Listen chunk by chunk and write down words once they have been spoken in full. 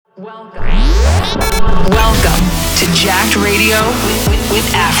Welcome. Welcome to Jacked Radio with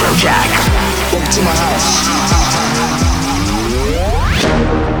Afrojack. Welcome to my house.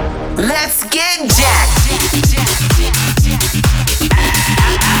 Let's get jacked.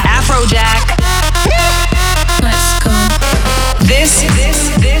 Afrojack. Let's go. This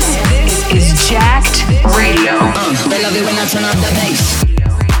is Jacked Radio. They love it when I turn up the bass.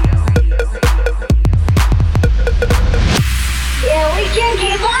 Yeah, we can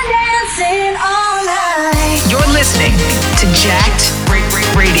keep on dancing all night. You're listening to Jacked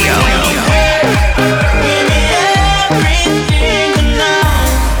Radio.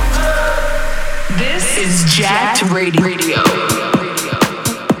 This is Jacked Radio.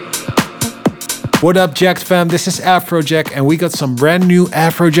 What up, Jacked fam? This is Afrojack, and we got some brand new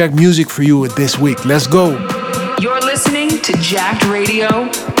Afrojack music for you this week. Let's go. You're listening to Jacked Radio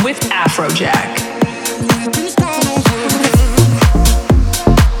with Afrojack.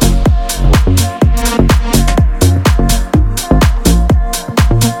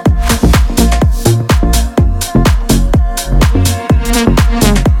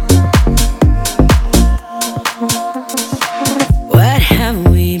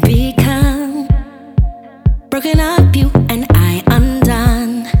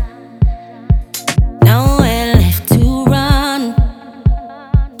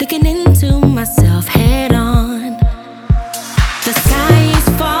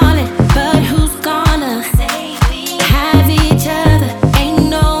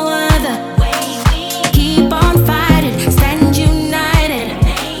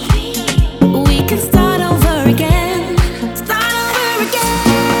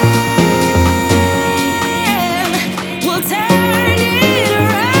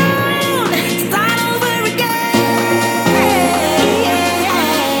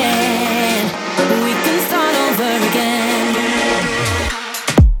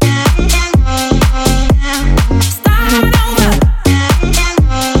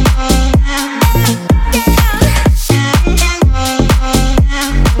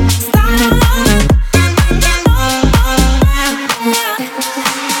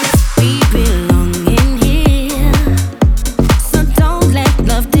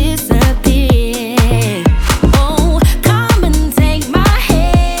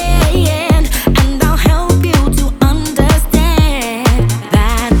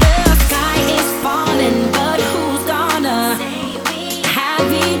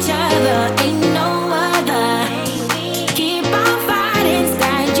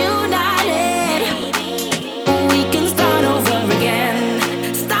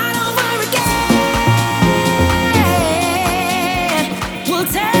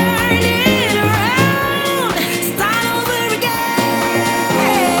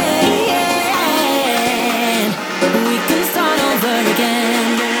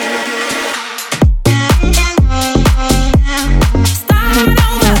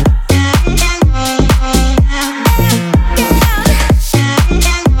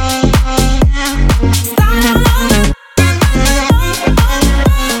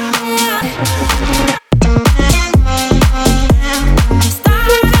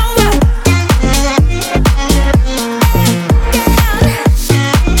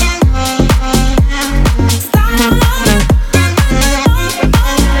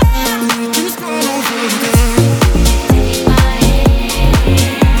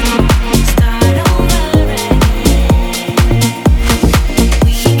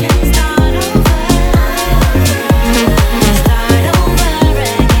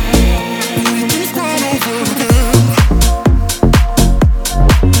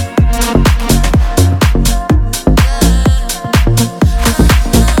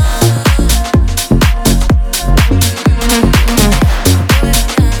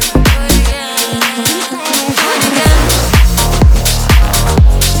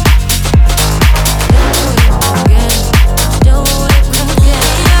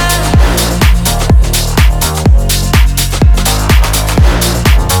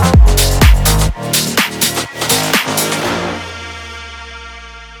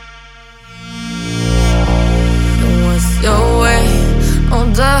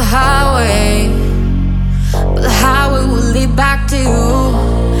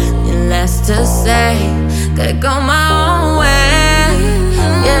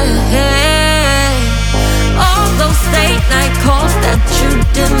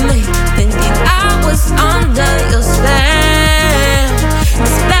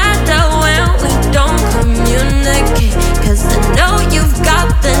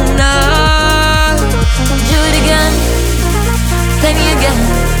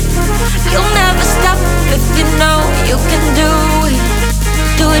 You'll never stop if you know you can do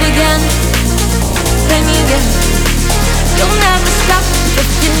it. it again, play me again. You'll never stop if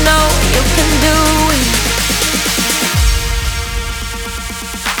you know you can do it.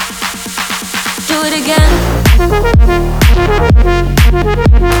 Do it again.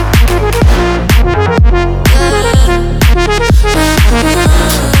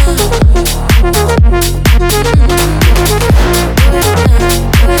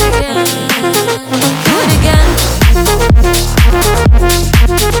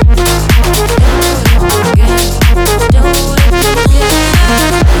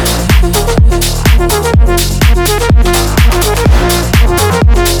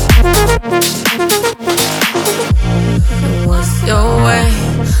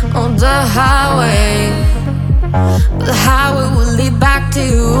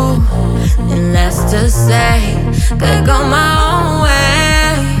 Could go my own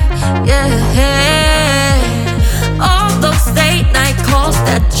way, yeah. All those late night calls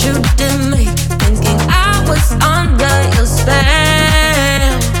that you didn't make, thinking I was under your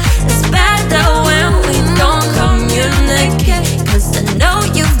spell. It's better when we don't communicate, 'cause I know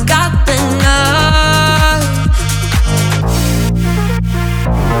you've got the nerve.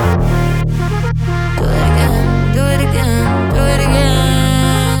 Do it again, do it again, do it again.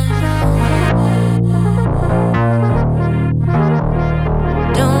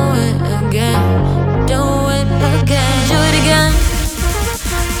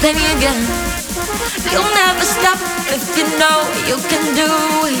 Play me again. You'll never stop if you know you can do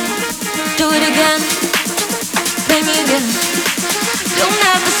it. Do it again. Play me again. You'll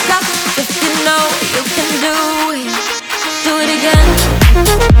never stop if you know you can do it. Do it again.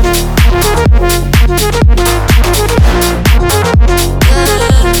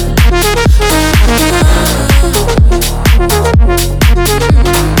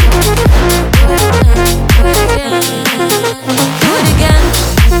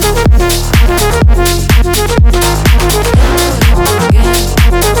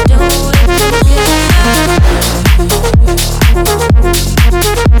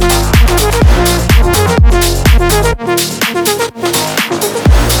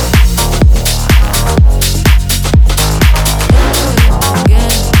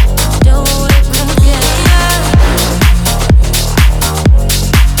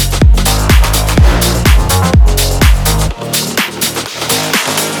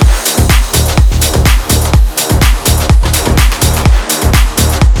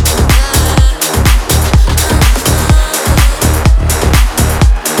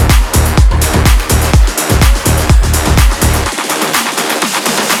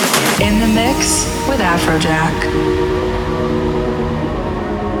 Afrojack.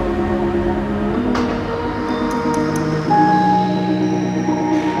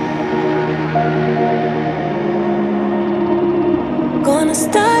 Gonna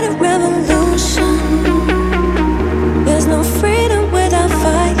start a revolution. There's no freedom without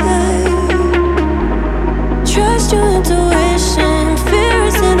fire. Trust your intuition. Fear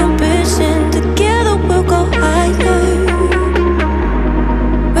is inhibition. Together we'll go higher.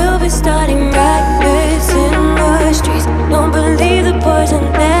 We'll be starting right in the streets. Don't believe the poison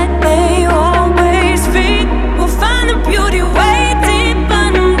that they always feed. We'll find the beauty way deep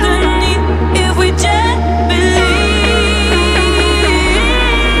underneath if we just believe.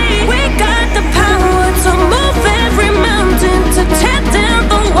 We got the power.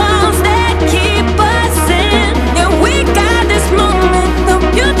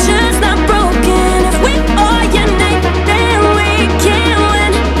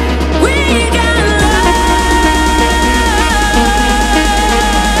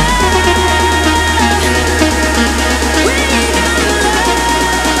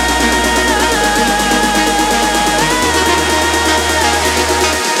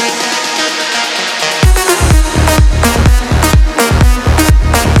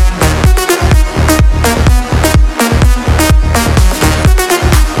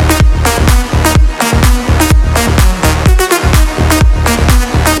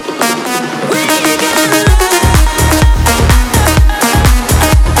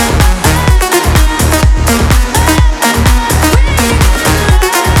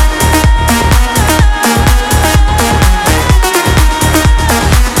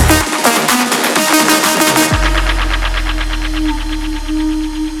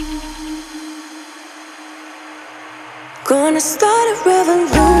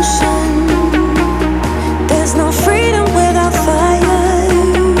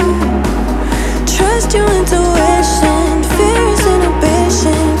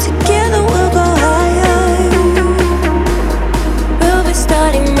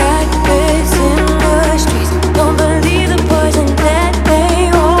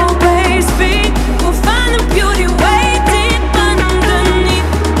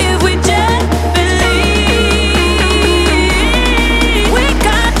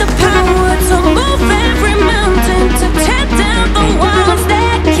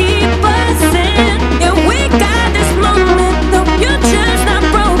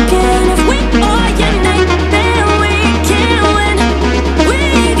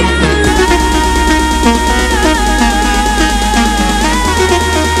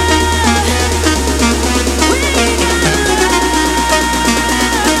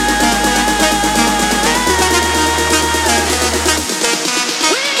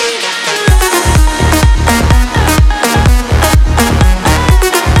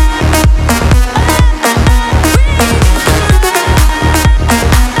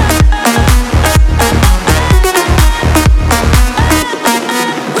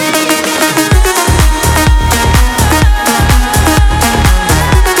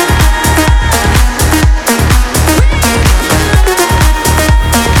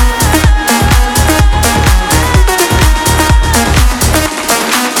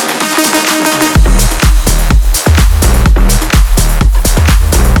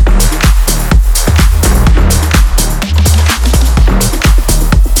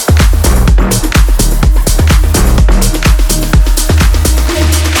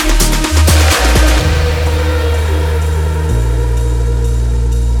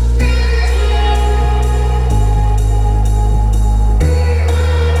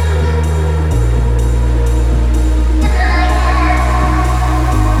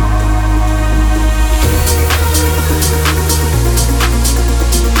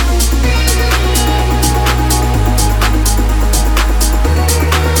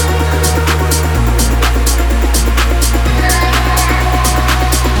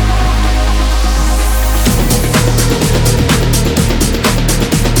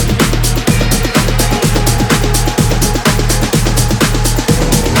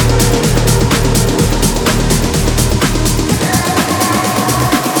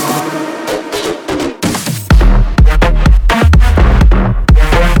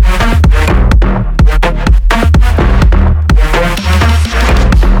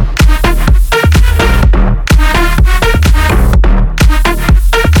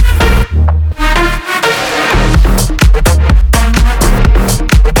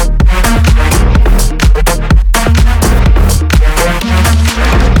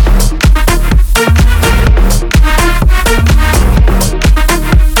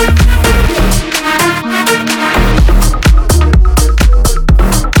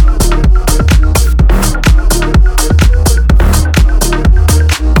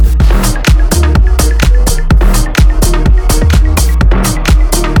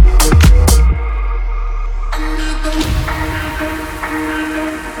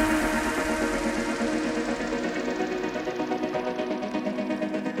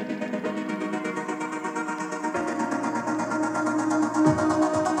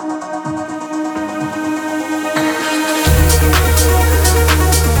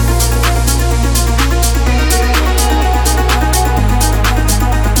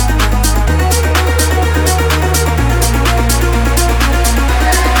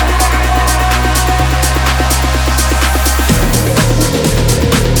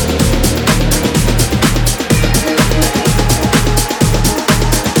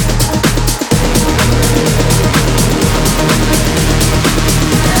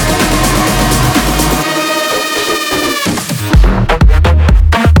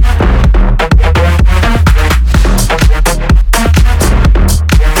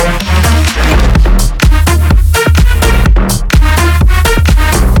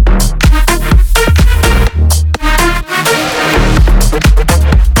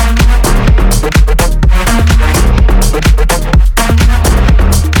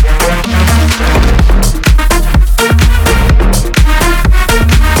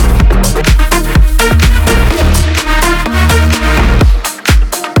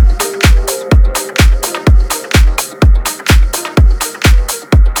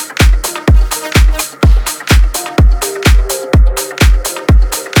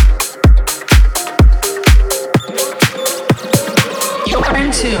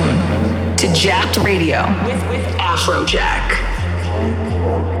 in tune to Jacked Radio with Afrojack.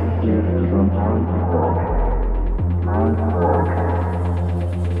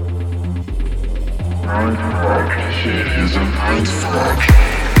 Shit is a mindfuck.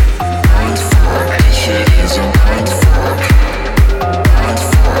 Mindfuck. Shit is a mindfuck.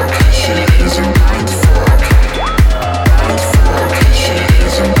 Mindfuck. Shit is a mindfuck. Mindfuck. Shit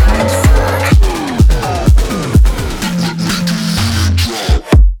is a mindfuck.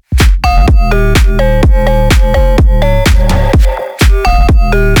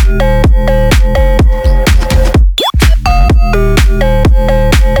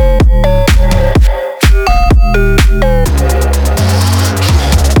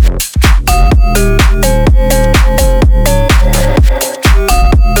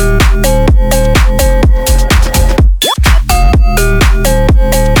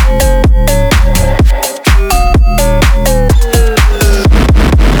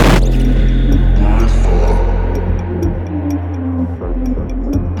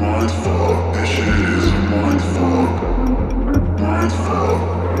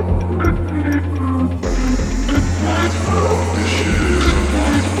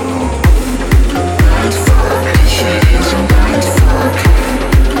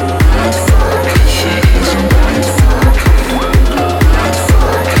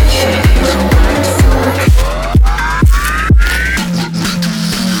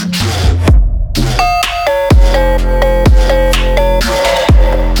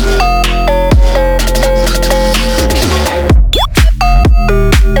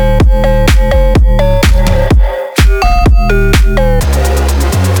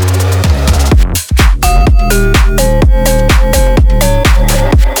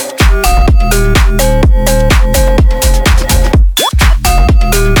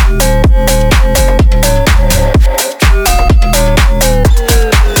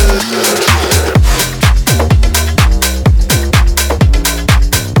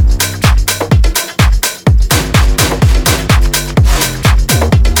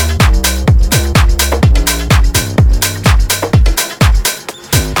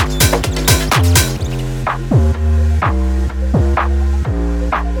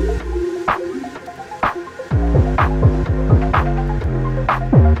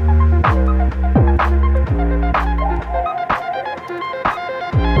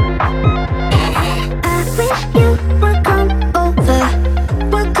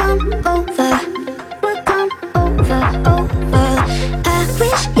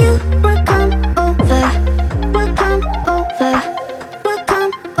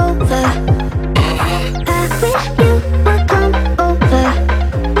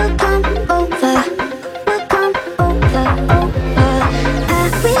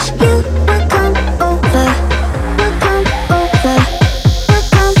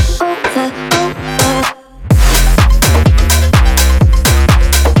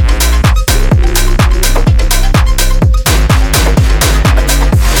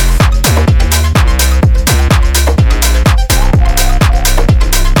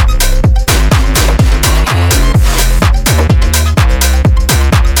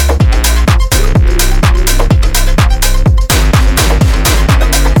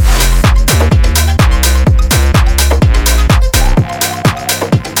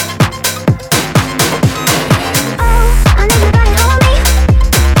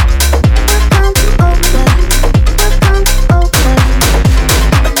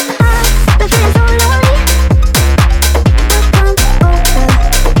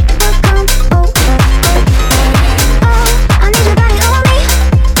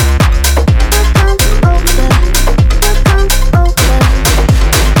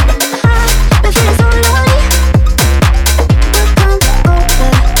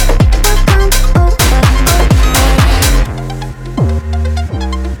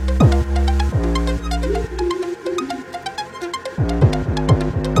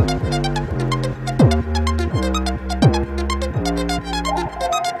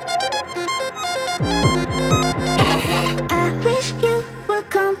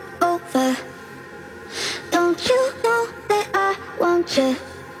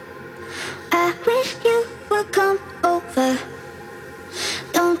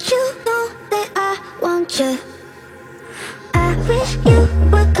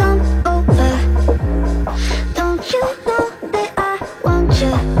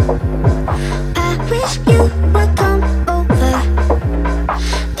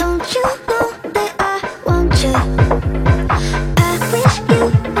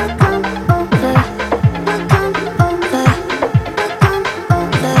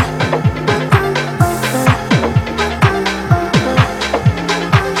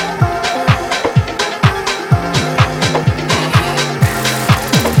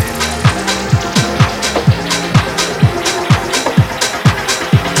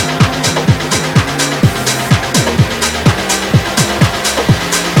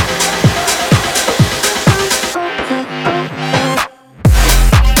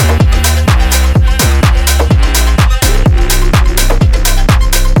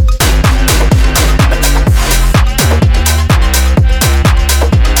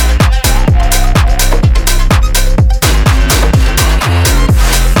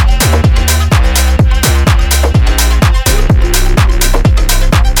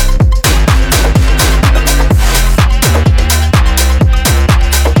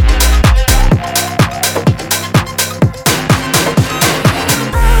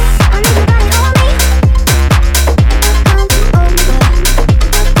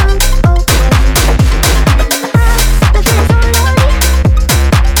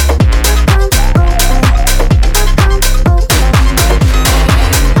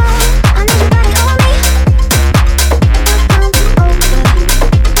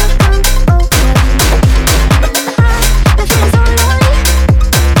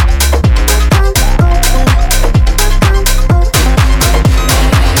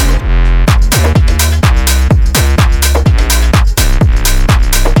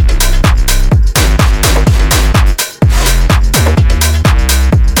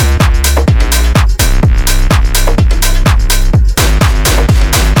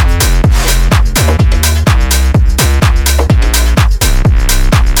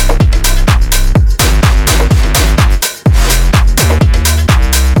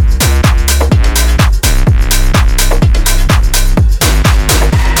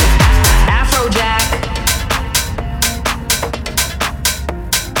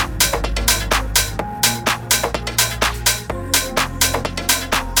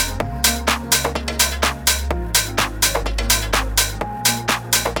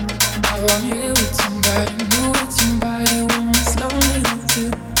 I'm here with somebody new, with somebody when it's lonely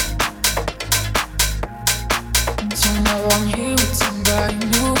too. So now I'm here with somebody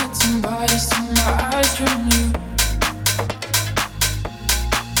new, with somebody, see my eyes from you.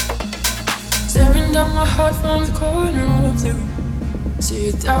 Staring down my heart from the corner of the room.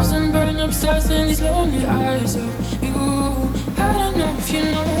 See 1,000 burn up stars in these lonely eyes of you. I don't know if you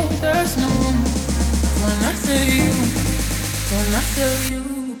know there's no room for another you, for another you.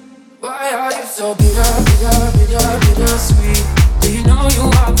 Why are you so bitter, bitter, bitter, bitter sweet? Do you know you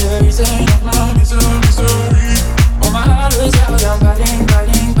are the reason of my misery? Oh, my heart was out, I'm biting,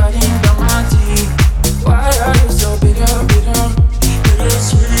 biting, biting down my teeth. Why are you so bitter, bitter, bitter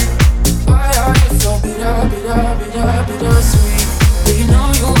sweet? Why are you so bitter, bitter, bitter, bitter sweet? Do you know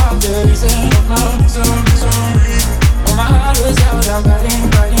you are the reason of my misery? Oh, my heart was out, I'm biting,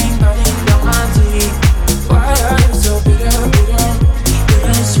 biting, biting down my teeth. Why are you so bitter, bitter,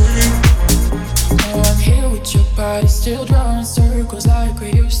 bitter sweet? Now I'm here with your body, still drawing circles like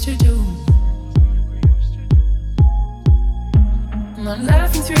we used to do. And I'm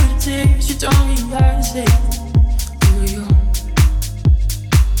laughing through the tears you don't realize it, do you?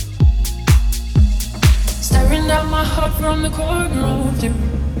 Staring down my heart from the corner of the room.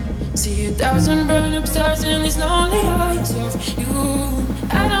 See 1,000 burn up stars in these lonely eyes of you.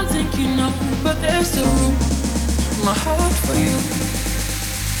 I don't think you know, but there's still room in my heart for you,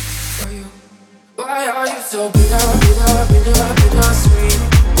 for you. Why are you so bitter, bitter, bitter, bitter sweet?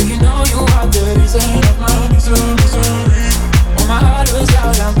 Do you know you are the reason of my misery? Oh, my heart was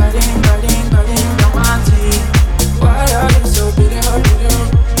out, I'm biting, biting, biting down my teeth. Why are you so bitter, bitter,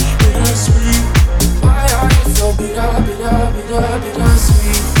 bitter sweet? Why are you so bitter, bitter, bitter, bitter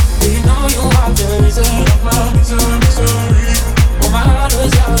sweet? Do you know you are the reason of my misery? Oh, my heart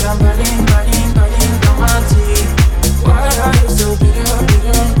was out, I'm biting, biting, biting down my teeth. Why are you so bitter,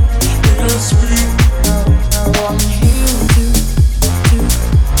 bitter, bitter sweet? Now I'm here with you,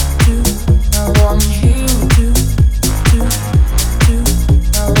 now I'm here with you.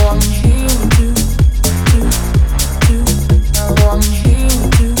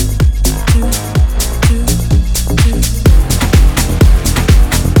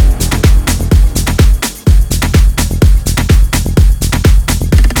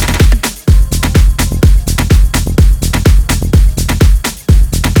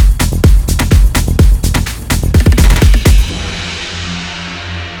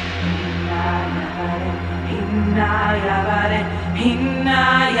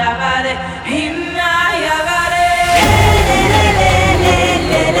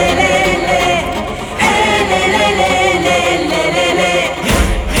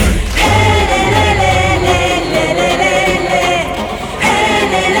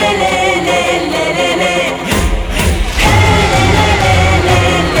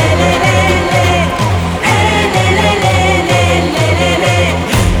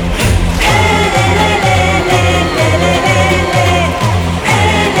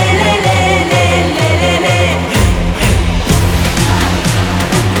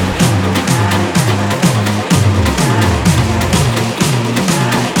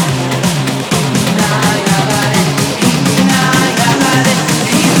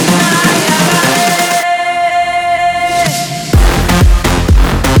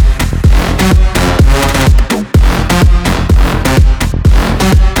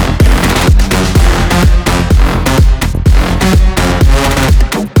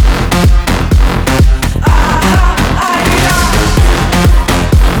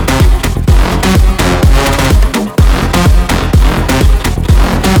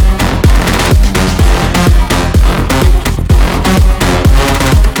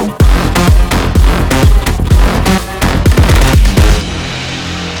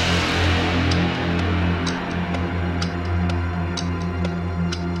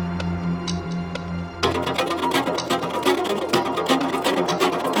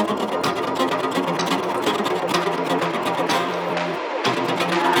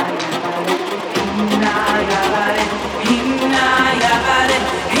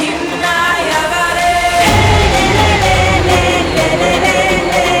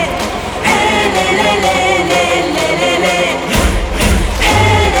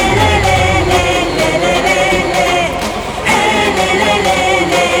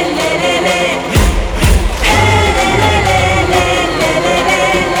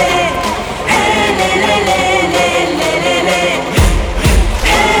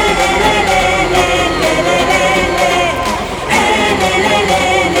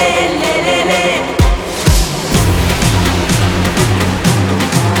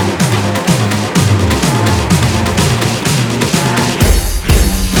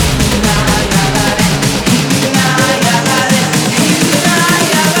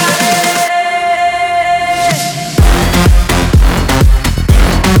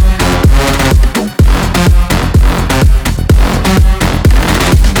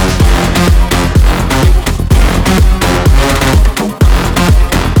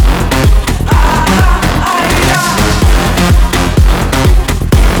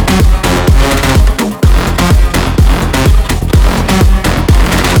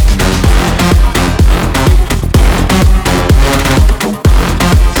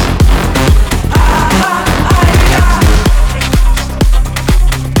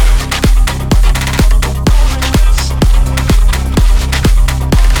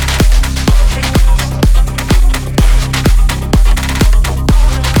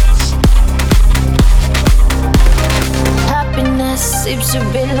 to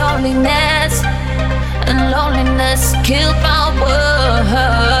be loneliness, and loneliness killed my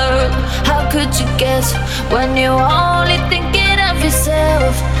world. How could you guess when you're only thinking of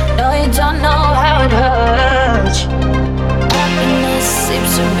yourself? No, you don't know how it hurts. Happiness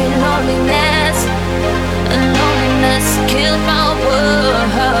seems to be loneliness, and loneliness killed my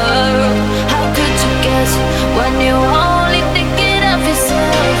world. How could you guess when you're only thinking of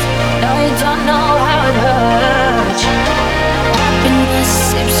yourself? No, you don't know how it hurts. Happiness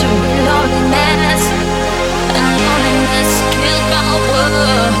seems to be loneliness, and loneliness killed my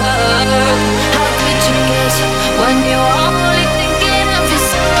world. How could you guess when you're only thinking of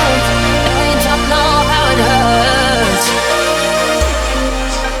yourself? No, you don't know how it hurts.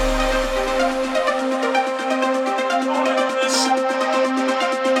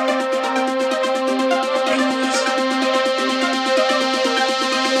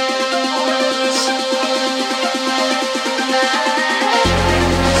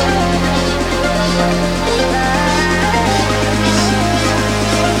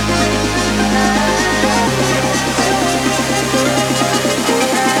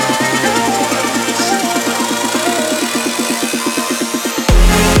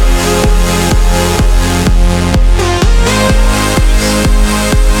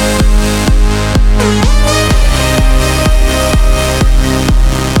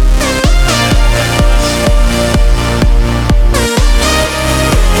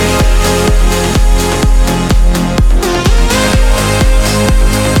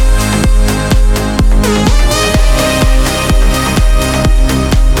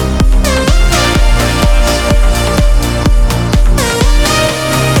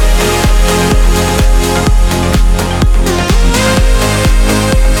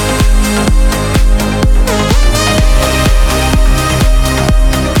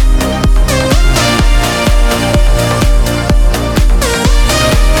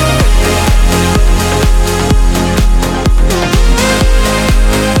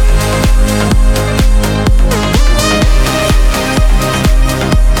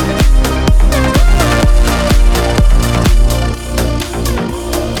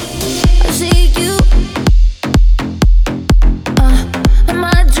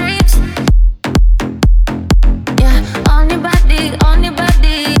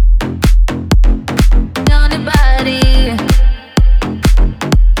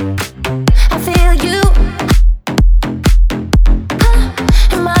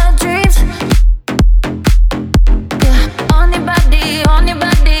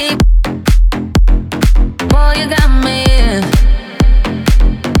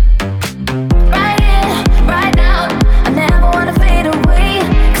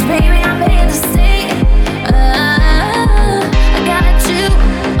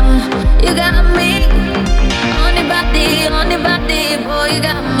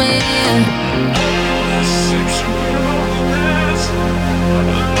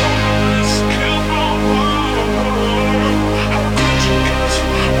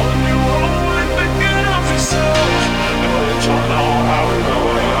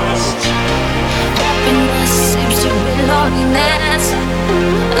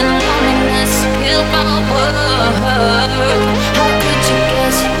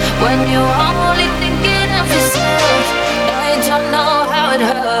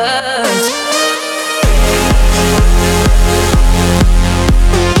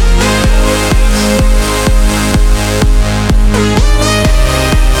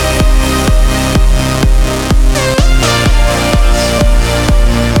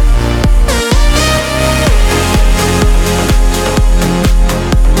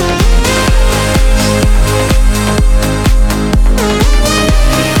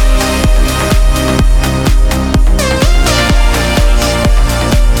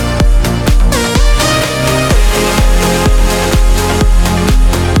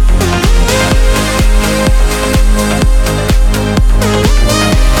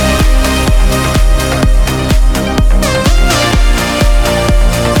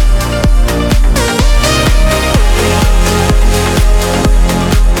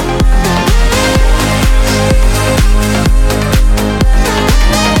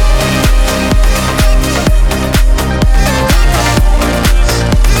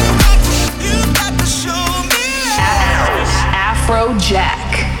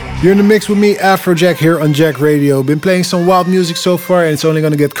 You're in the mix with me, Afrojack, here on Jack Radio. Been playing some wild music so far, and it's only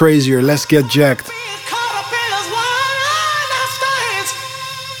gonna get crazier. Let's get jacked.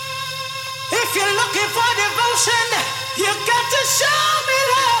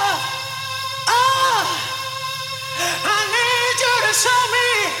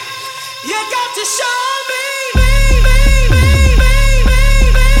 You got to show me.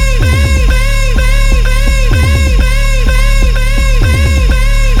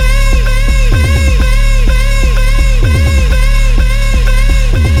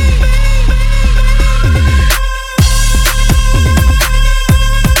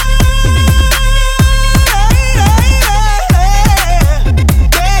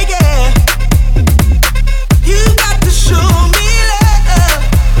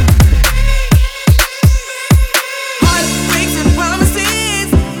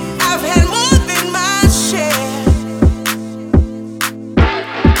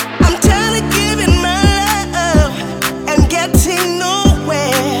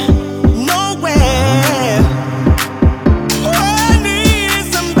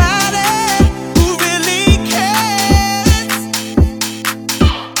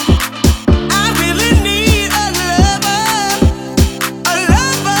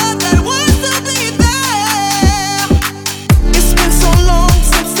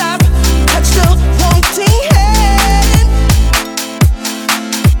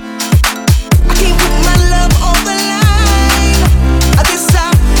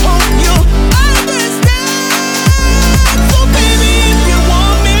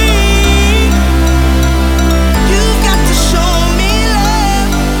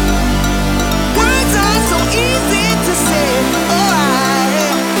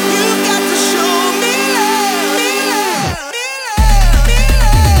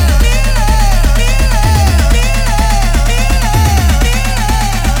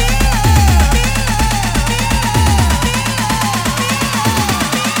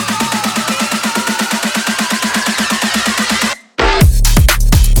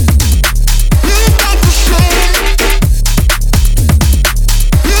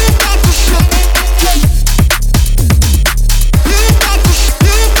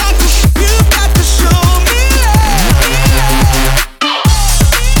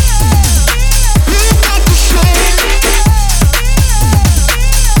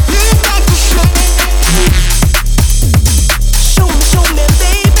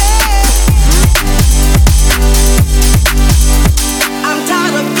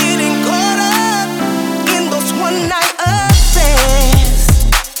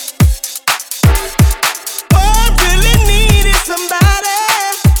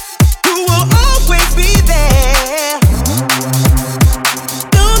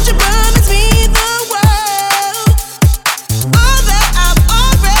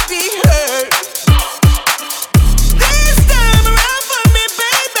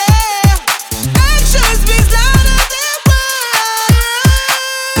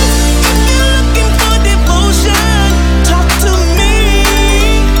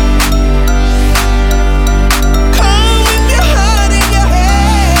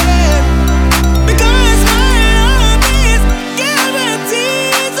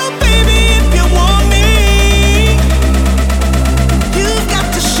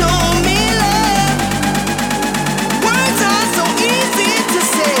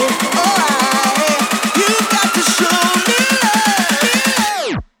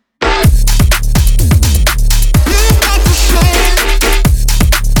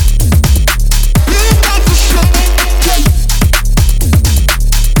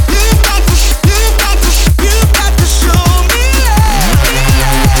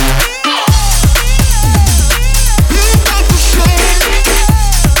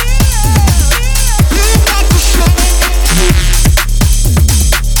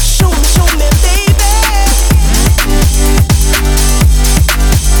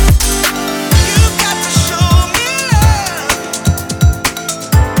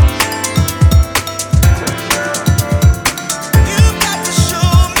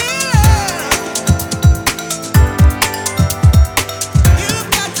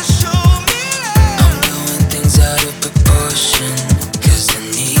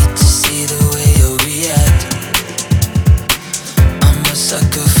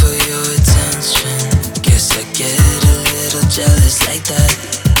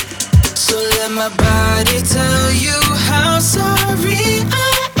 let my body tell you how sorry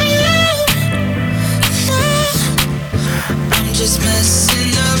I am. I'm just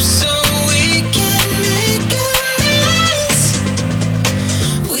messing up so we can make amends.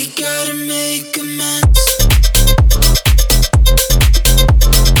 We gotta make amends.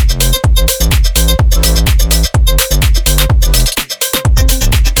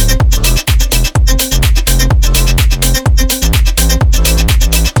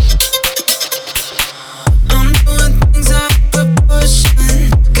 I'm doing things I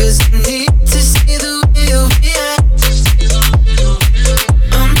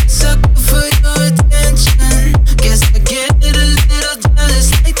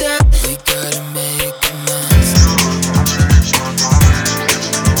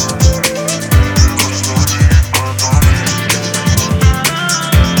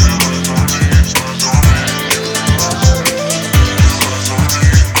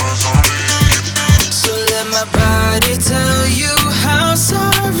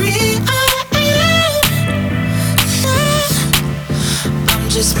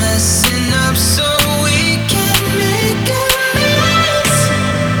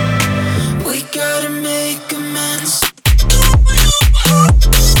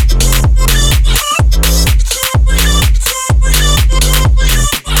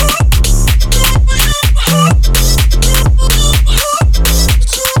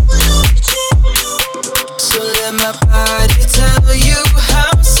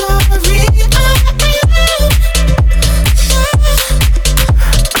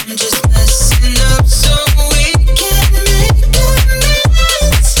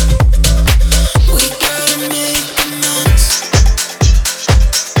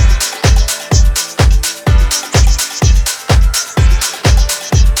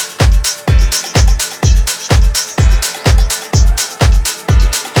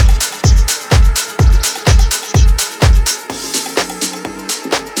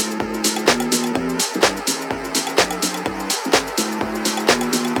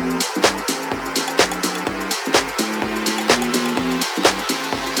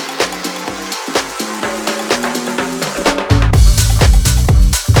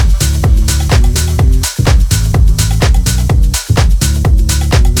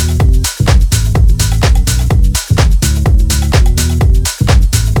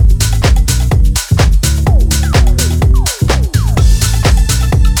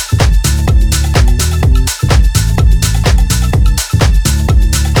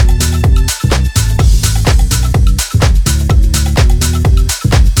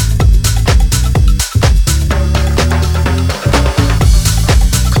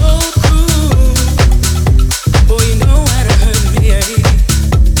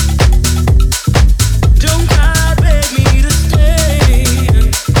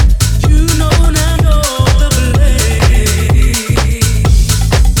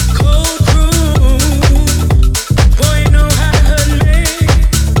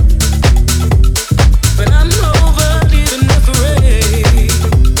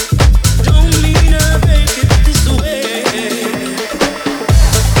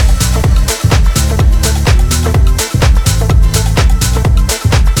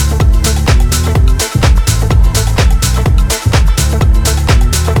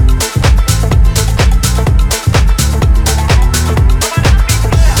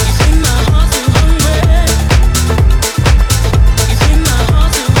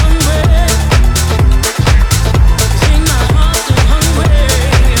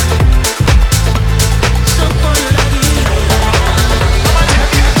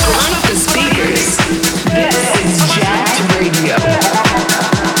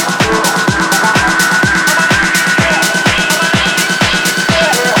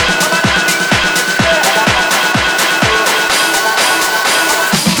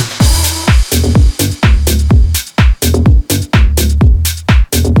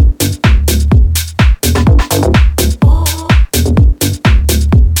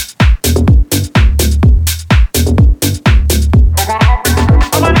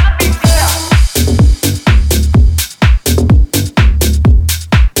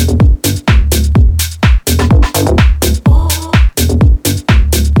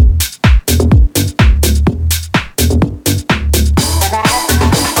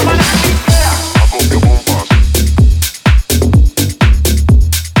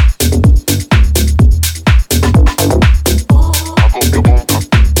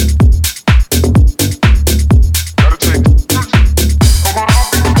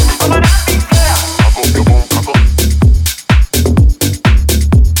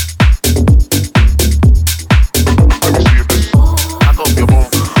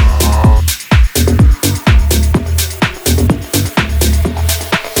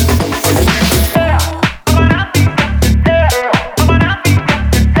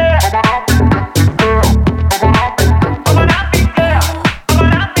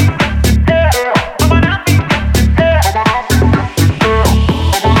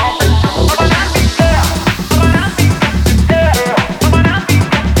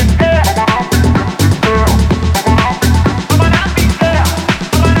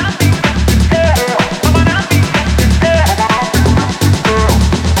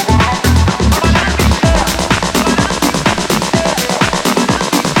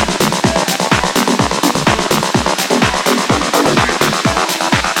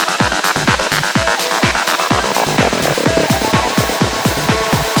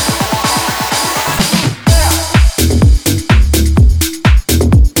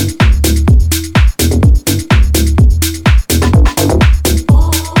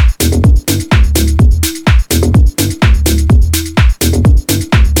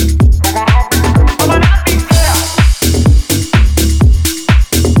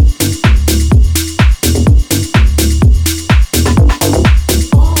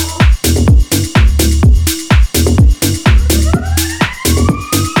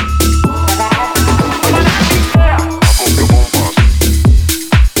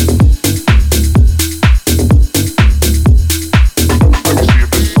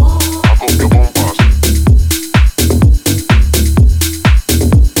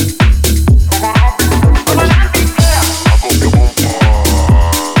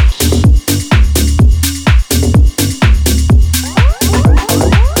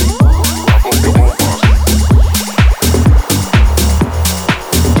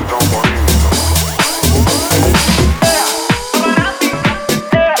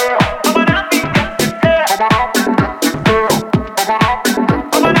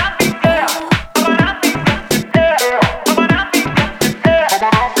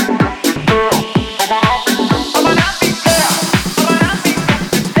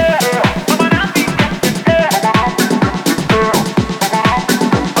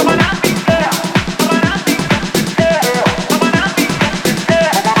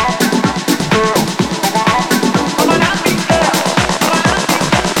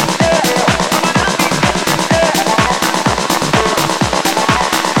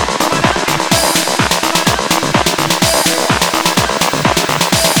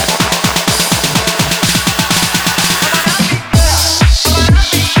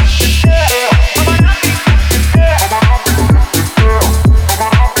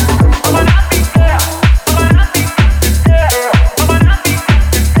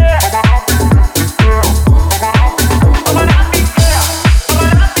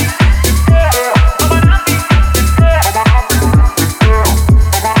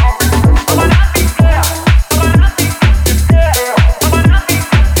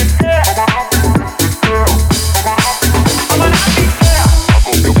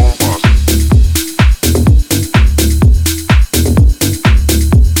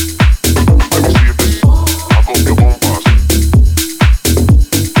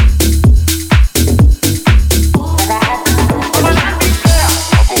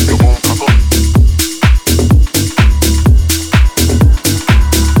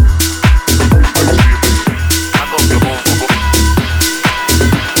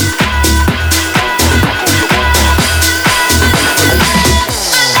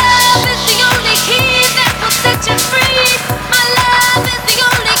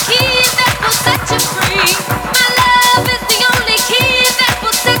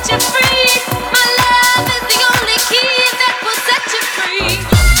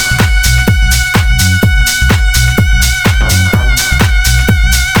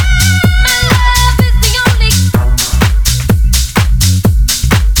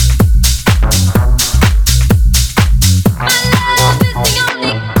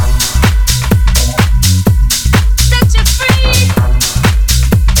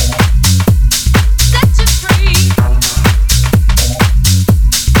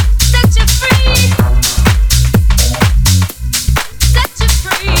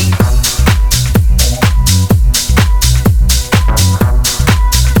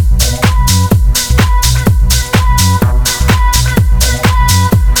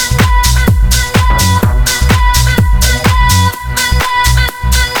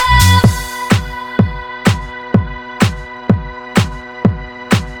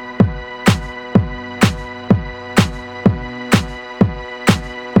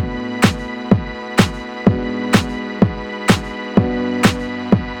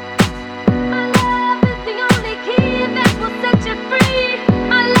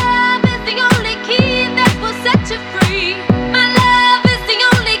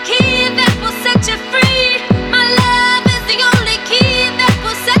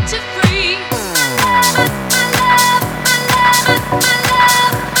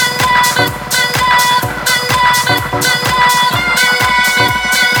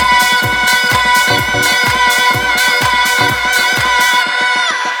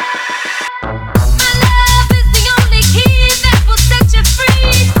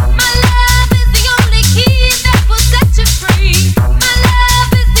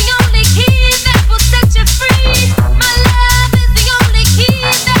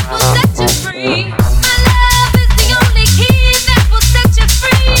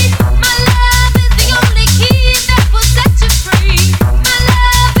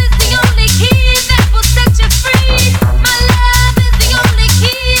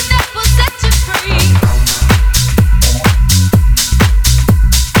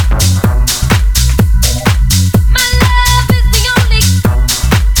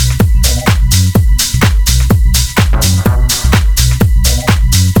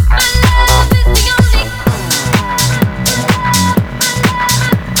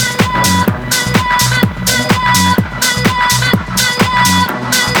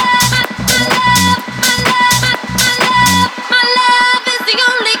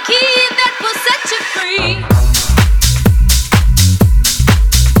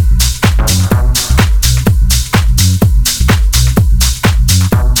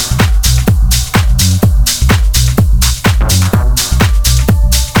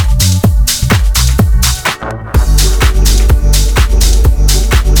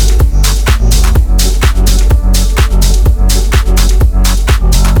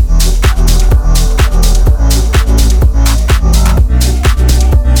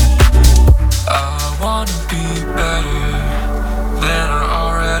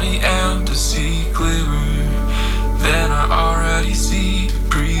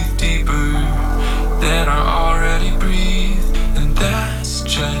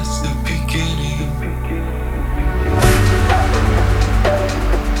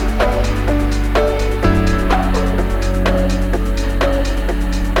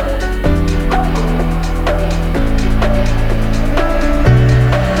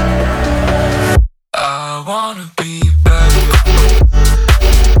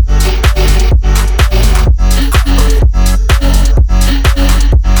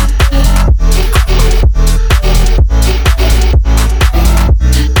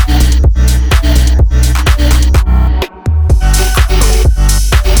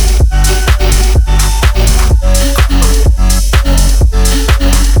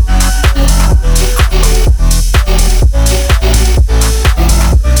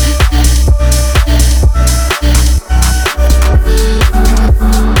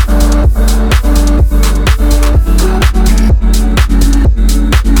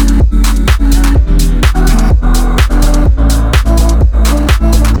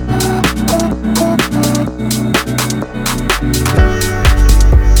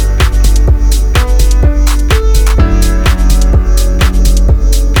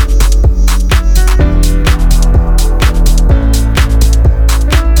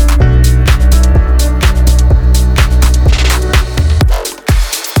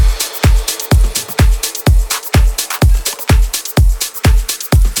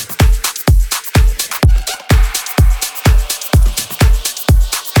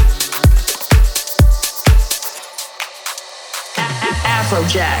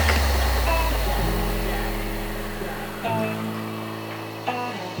Afrojack.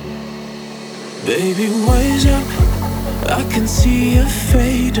 Baby, wise up. I can see your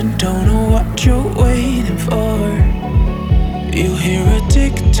fade and don't know what you're waiting for. You hear a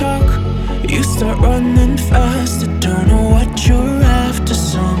tick-tock, you start running fast. I don't know what you're after,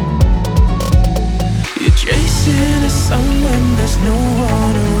 son. You're chasing a sun when there's no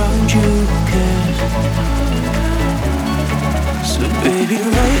one around you who cares. So baby,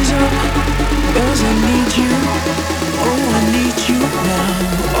 rise up, 'cause I need you. Oh, I need you now.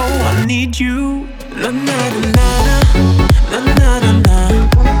 Oh, I need you. Na na na na na na na na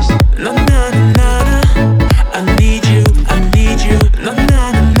na na na na. I need you. I need you. Na na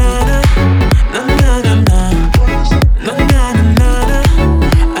na na na na na na na na na na.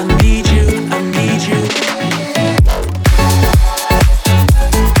 I need you. I need you.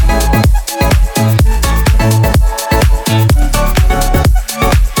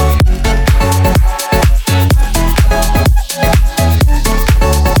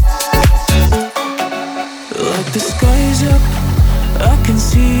 The sky's up, I can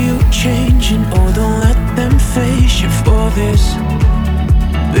see you changing. Oh, don't let them face you for this.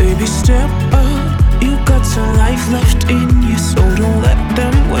 Baby, step up, you got some life left in you. So don't let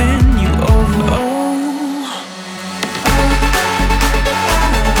them win you over. Oh.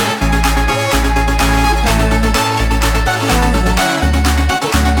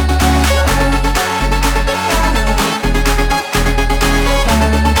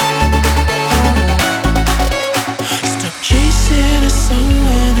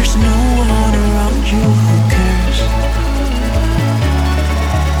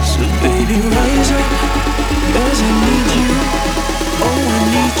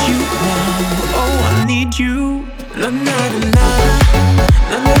 You, na na na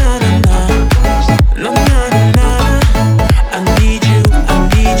na na na na na na na na. I need you, I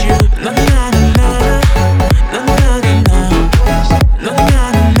need you, na na na na na na na na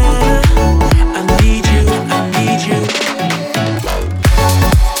na na. I need you, I need you.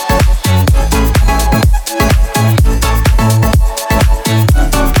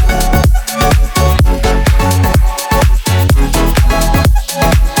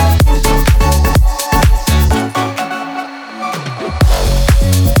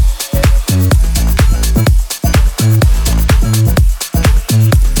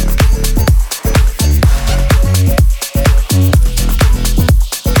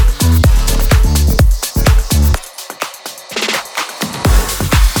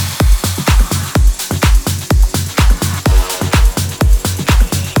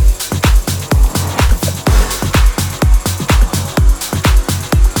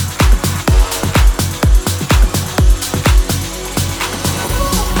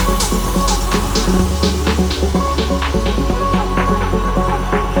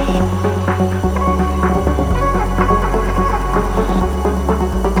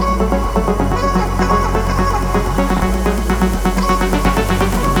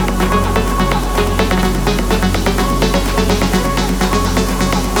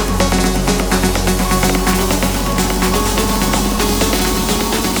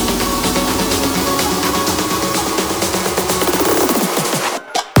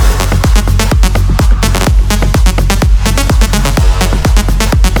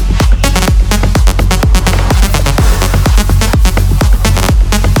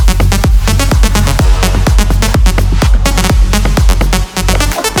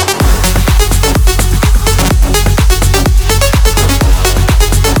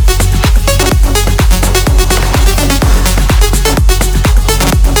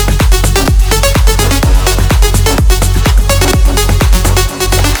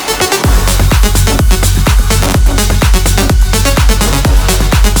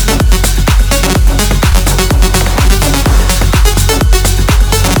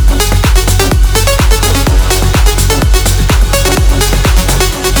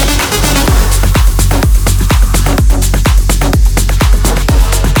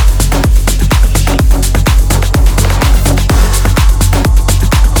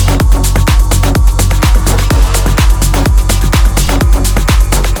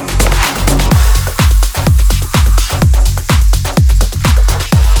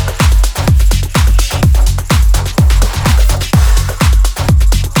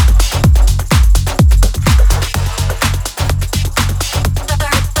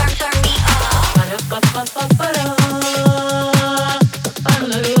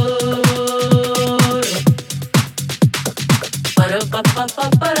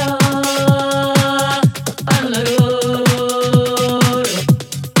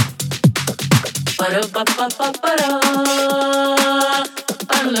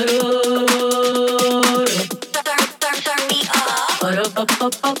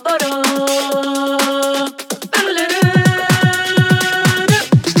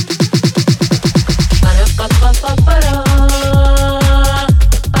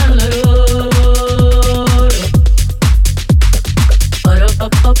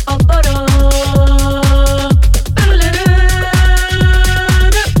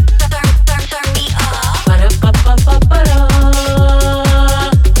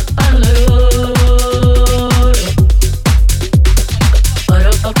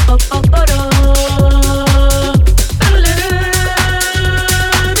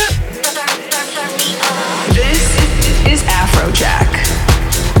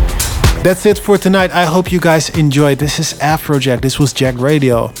 That's it for tonight. I hope you guys enjoyed. This is Afrojack. This was Jack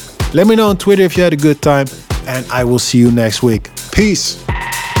Radio. Let me know on Twitter if you had a good time, and I will see you next week. Peace.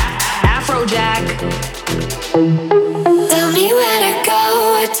 Afrojack. Tell me where to go,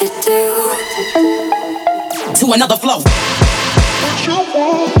 what to do. To another flow.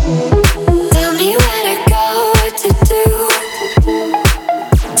 Tell me where to go, what to do.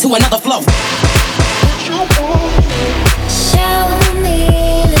 To another flow. Show me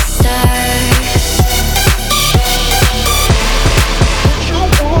the stars.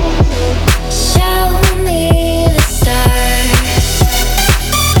 Show me the stars.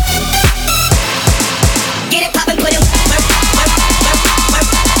 Get it poppin', put it.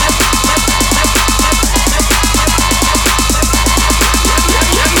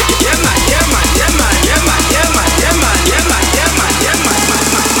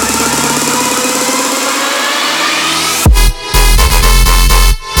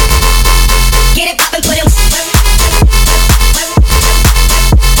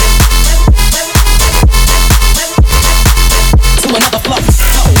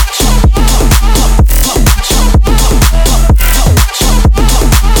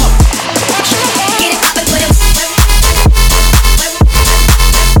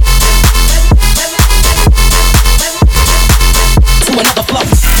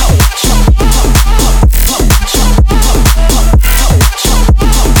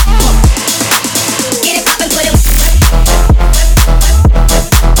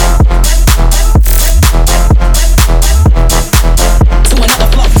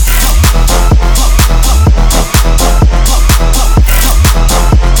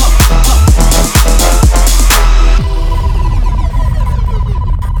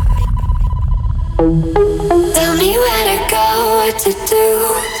 Tell me where to go, what to do.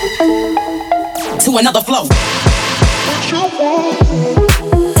 To another flow.